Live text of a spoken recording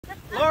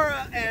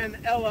Laura and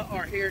Ella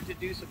are here to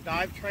do some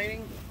dive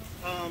training.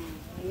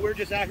 We're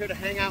just out here to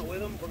hang out with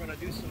them. We're going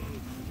to do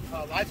some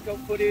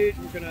Livescope footage.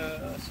 We're going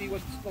to see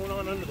what's going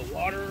on under the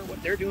water,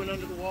 what they're doing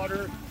under the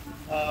water.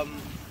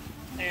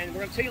 And we're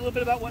going to tell you a little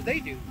bit about what they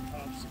do.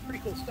 Some pretty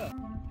cool stuff.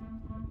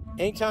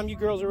 Anytime you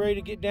girls are ready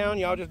to get down,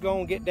 y'all just go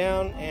and get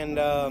down and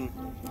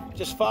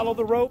just follow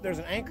the rope. There's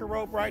an anchor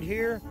rope right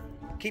here.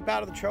 Keep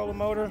out of the trolling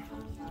motor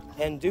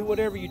and do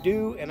whatever you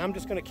do. And I'm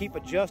just going to keep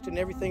adjusting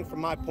everything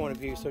from my point of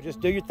view. So just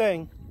do your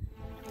thing.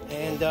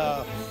 And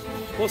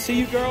we'll see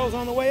you girls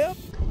on the way up.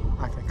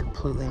 I can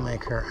completely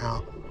make her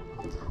out.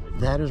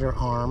 That is her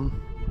arm.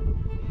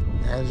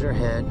 That is her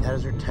head. That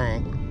is her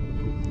tank.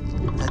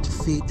 That's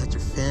your feet. That's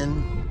your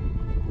fin.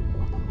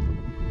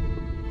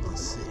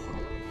 Let's see.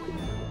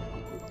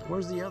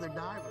 Where's the other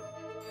diver?